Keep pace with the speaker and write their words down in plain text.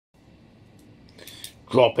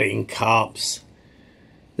dropping cups.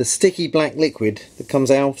 The sticky black liquid that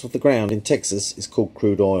comes out of the ground in Texas is called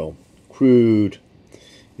crude oil. Crude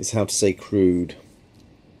is how to say crude.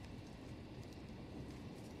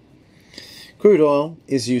 Crude oil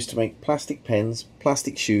is used to make plastic pens,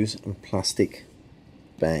 plastic shoes and plastic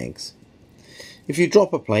bags. If you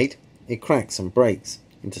drop a plate, it cracks and breaks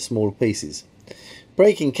into smaller pieces.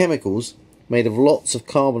 Breaking chemicals made of lots of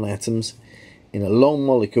carbon atoms in a long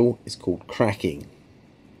molecule is called cracking.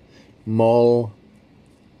 Molecule.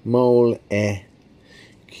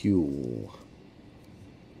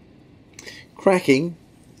 Cracking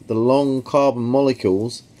the long carbon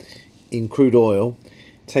molecules in crude oil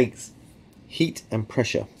takes heat and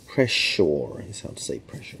pressure. Pressure is how to say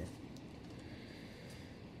pressure.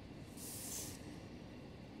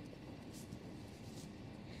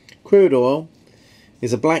 Crude oil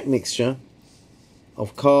is a black mixture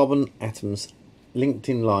of carbon atoms linked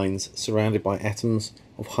in lines surrounded by atoms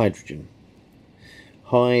of hydrogen.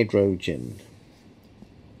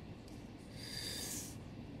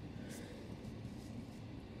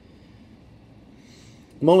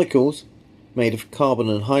 Molecules made of carbon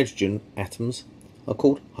and hydrogen atoms are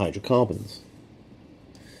called hydrocarbons.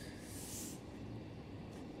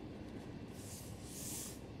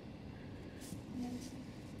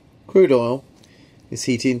 Crude oil is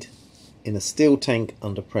heated in a steel tank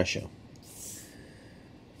under pressure.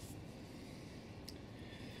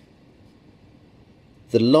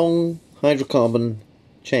 The long hydrocarbon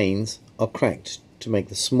chains are cracked to make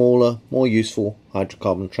the smaller, more useful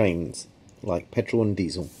hydrocarbon trains, like petrol and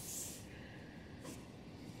diesel.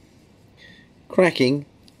 Cracking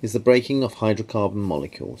is the breaking of hydrocarbon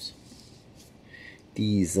molecules.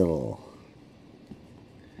 Diesel.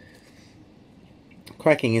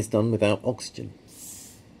 Cracking is done without oxygen.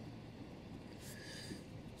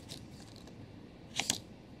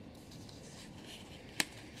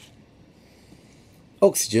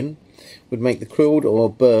 Oxygen would make the crude oil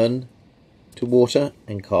burn to water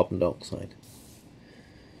and carbon dioxide.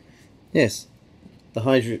 Yes, the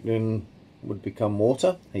hydrogen would become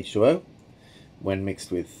water, H2O, when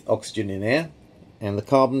mixed with oxygen in air, and the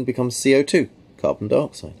carbon becomes CO2, carbon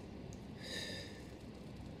dioxide.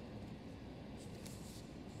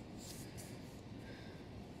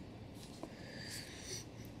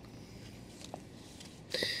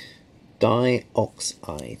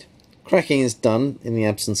 Dioxide. Cracking is done in the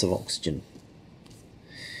absence of oxygen,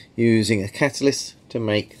 using a catalyst to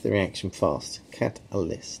make the reaction fast.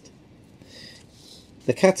 Catalyst.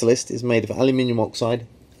 The catalyst is made of aluminium oxide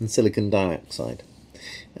and silicon dioxide.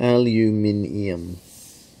 Aluminium.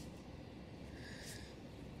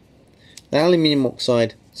 The aluminium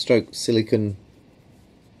oxide stroke silicon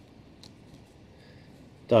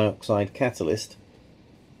dioxide catalyst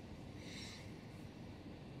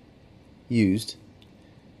used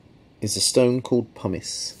is a stone called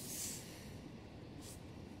pumice.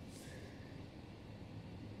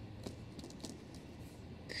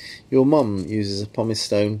 Your mum uses a pumice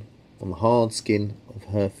stone on the hard skin of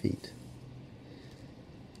her feet.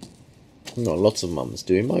 Not lots of mums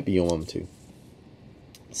do, it might be your mum too.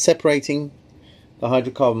 Separating the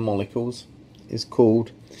hydrocarbon molecules is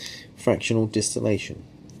called fractional distillation.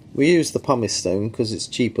 We use the pumice stone because it's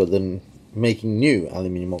cheaper than making new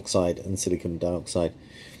aluminium oxide and silicon dioxide.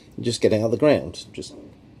 You just get it out of the ground. Just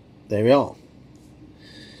there we are.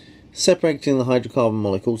 Separating the hydrocarbon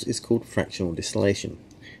molecules is called fractional distillation.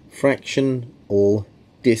 Fractional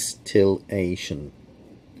distillation.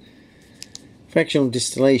 Fractional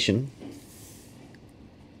distillation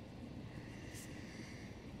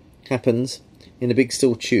happens in a big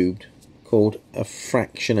steel tube called a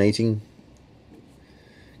fractionating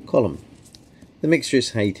column. The mixture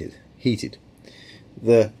is heated.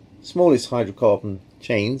 The smallest hydrocarbon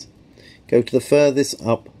chains go to the furthest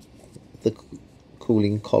up the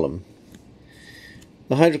cooling column.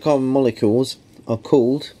 The hydrocarbon molecules are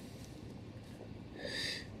cooled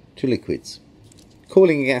to liquids.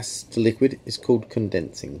 Cooling gas to liquid is called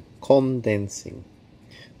condensing.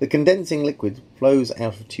 The condensing liquid flows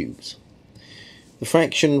out of tubes. The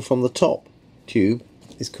fraction from the top tube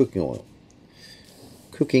is cooking oil.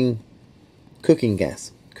 Cooking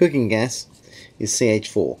gas. Cooking gas is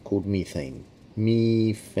CH4, called methane.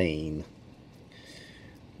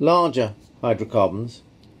 Larger hydrocarbons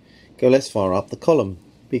go less far up the column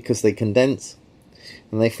because they condense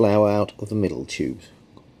and they flow out of the middle tubes.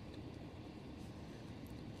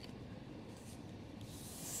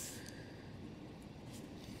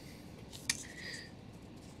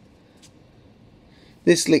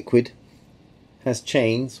 This liquid has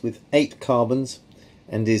chains with 8 carbons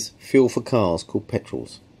and is fuel for cars called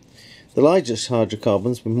petrols. The largest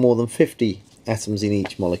hydrocarbons with more than 50 atoms in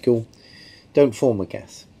each molecule don't form a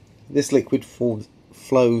gas. This liquid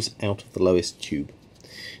flows out of the lowest tube.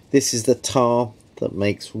 This is the tar that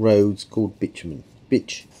makes roads called bitumen.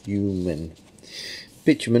 Bitumen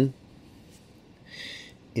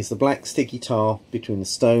is the black sticky tar between the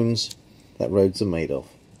stones that roads are made of.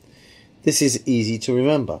 This is easy to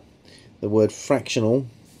remember. The word fractional.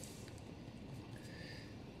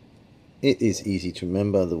 It is easy to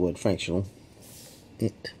remember the word fractional.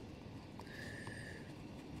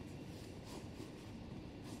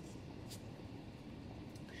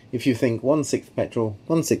 If you think 1/6 petrol,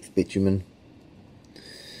 1/6 bitumen,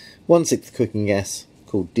 1/6 cooking gas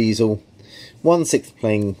called diesel, 1/6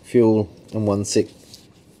 plain fuel, and 1/6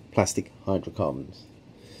 plastic hydrocarbons.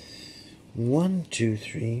 1, 2,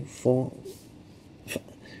 3, 4.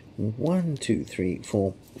 1, 2, 3,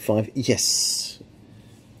 4, 5. Yes.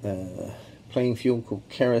 Plain fuel called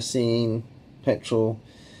kerosene, petrol.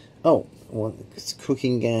 Oh, it's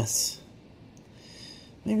cooking gas.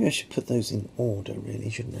 Maybe I should put those in order, really,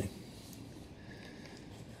 shouldn't I?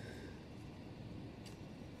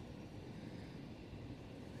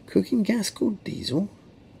 Cooking gas called diesel.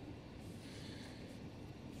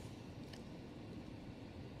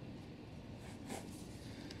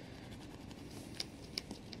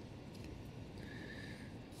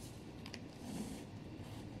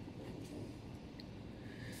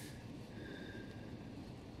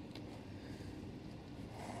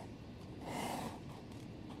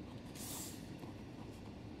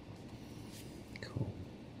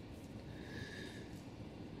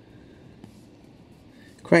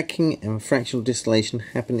 Cracking and fractional distillation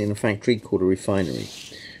happen in a factory called a refinery.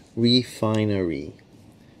 Refinery.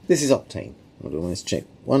 This is octane. Let's check.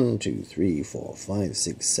 1, 2, 3, 4, 5,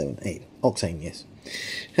 6, 7, 8. Octane, yes.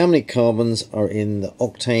 How many carbons are in the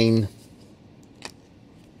octane?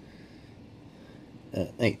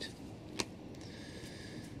 8.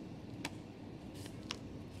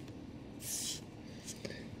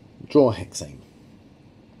 Draw hexane.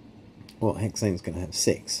 Well, hexane's going to have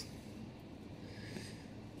 6.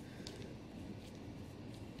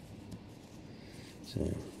 So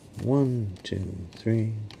 1, 2,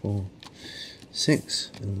 3, 4,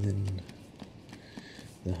 6, and then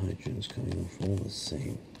the hydrogen's coming off all the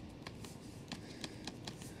same.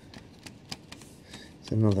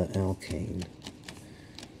 It's another alkane.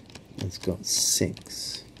 It's got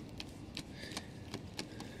 6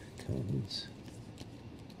 carbons.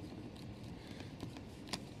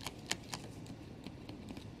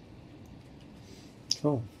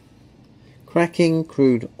 Cool. Cracking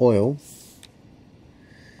crude oil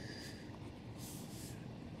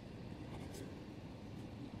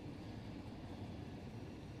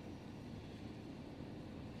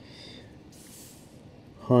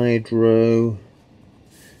hydrocarbon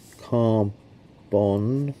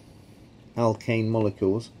alkane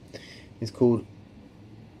molecules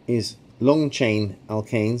is long chain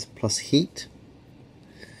alkanes plus heat.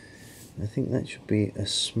 I think that should be a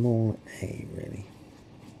small a, really.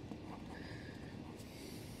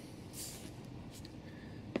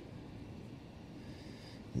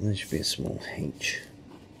 And that should be a small h.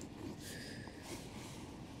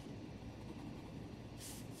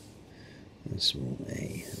 A small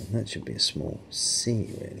a, and that should be a small c,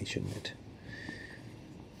 really, shouldn't it?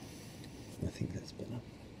 I think that's better.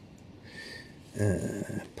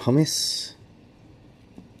 Pumice,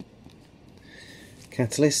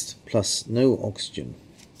 catalyst plus no oxygen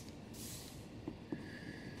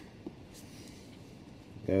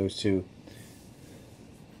goes to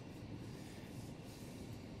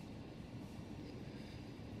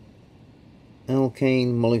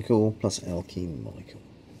alkane molecule plus alkene molecule.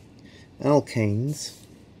 Alkanes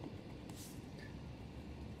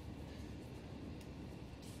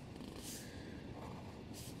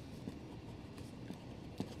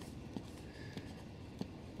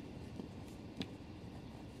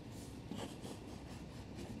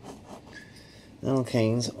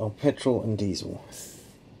are petrol and diesel.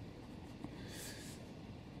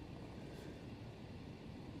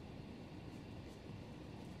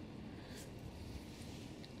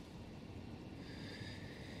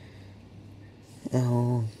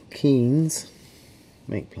 Alkenes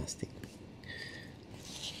make plastic.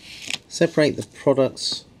 Separate the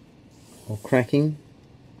products of cracking,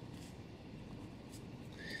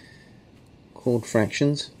 called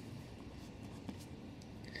fractions,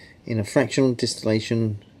 in a fractional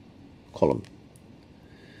distillation column.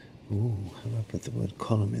 Ooh, how do I put the word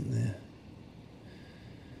column in there?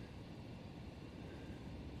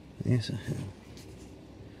 Yes, I have.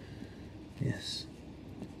 Yes.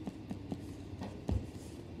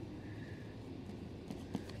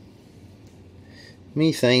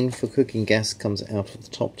 Methane for cooking gas comes out of the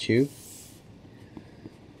top tube.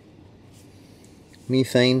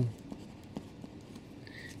 Methane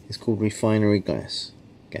is called refinery gas.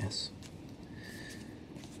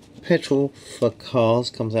 Petrol for cars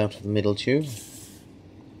comes out of the middle tube.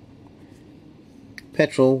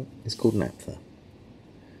 Petrol is called naphtha.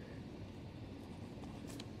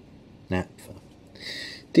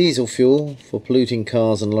 Diesel fuel for polluting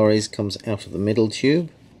cars and lorries comes out of the middle tube.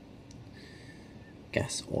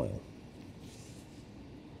 Gas oil.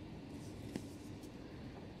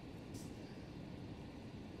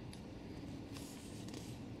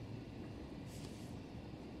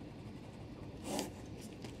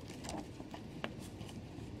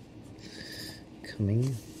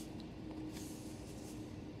 Coming.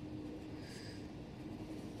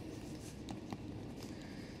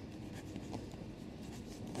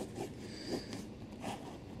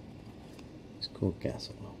 It's called gas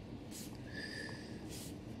oil.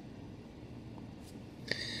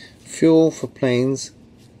 Fuel for planes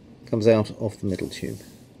comes out of the middle tube.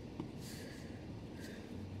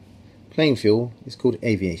 Plane fuel is called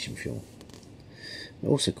aviation fuel,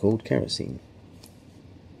 also called kerosene.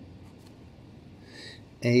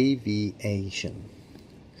 Aviation.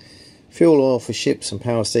 Fuel oil for ships and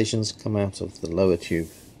power stations come out of the lower tube.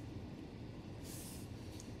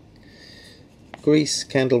 Grease,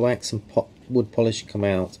 candle wax and wood polish come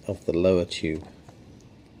out of the lower tube.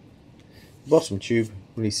 The bottom tube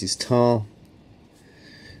releases tar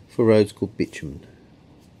for roads called bitumen.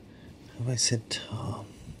 Have I said tar?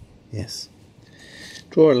 Yes.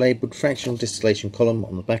 Draw a labelled fractional distillation column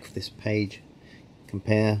on the back of this page.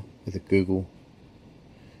 Compare with a Google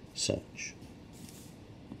search.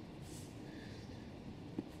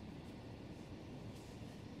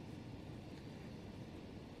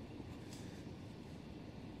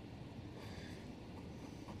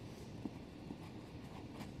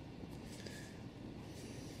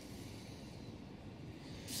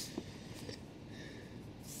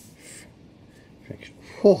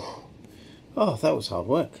 Oh, that was hard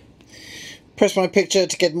work. Press my picture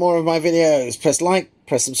to get more of my videos. Press like,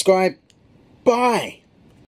 press subscribe. Bye!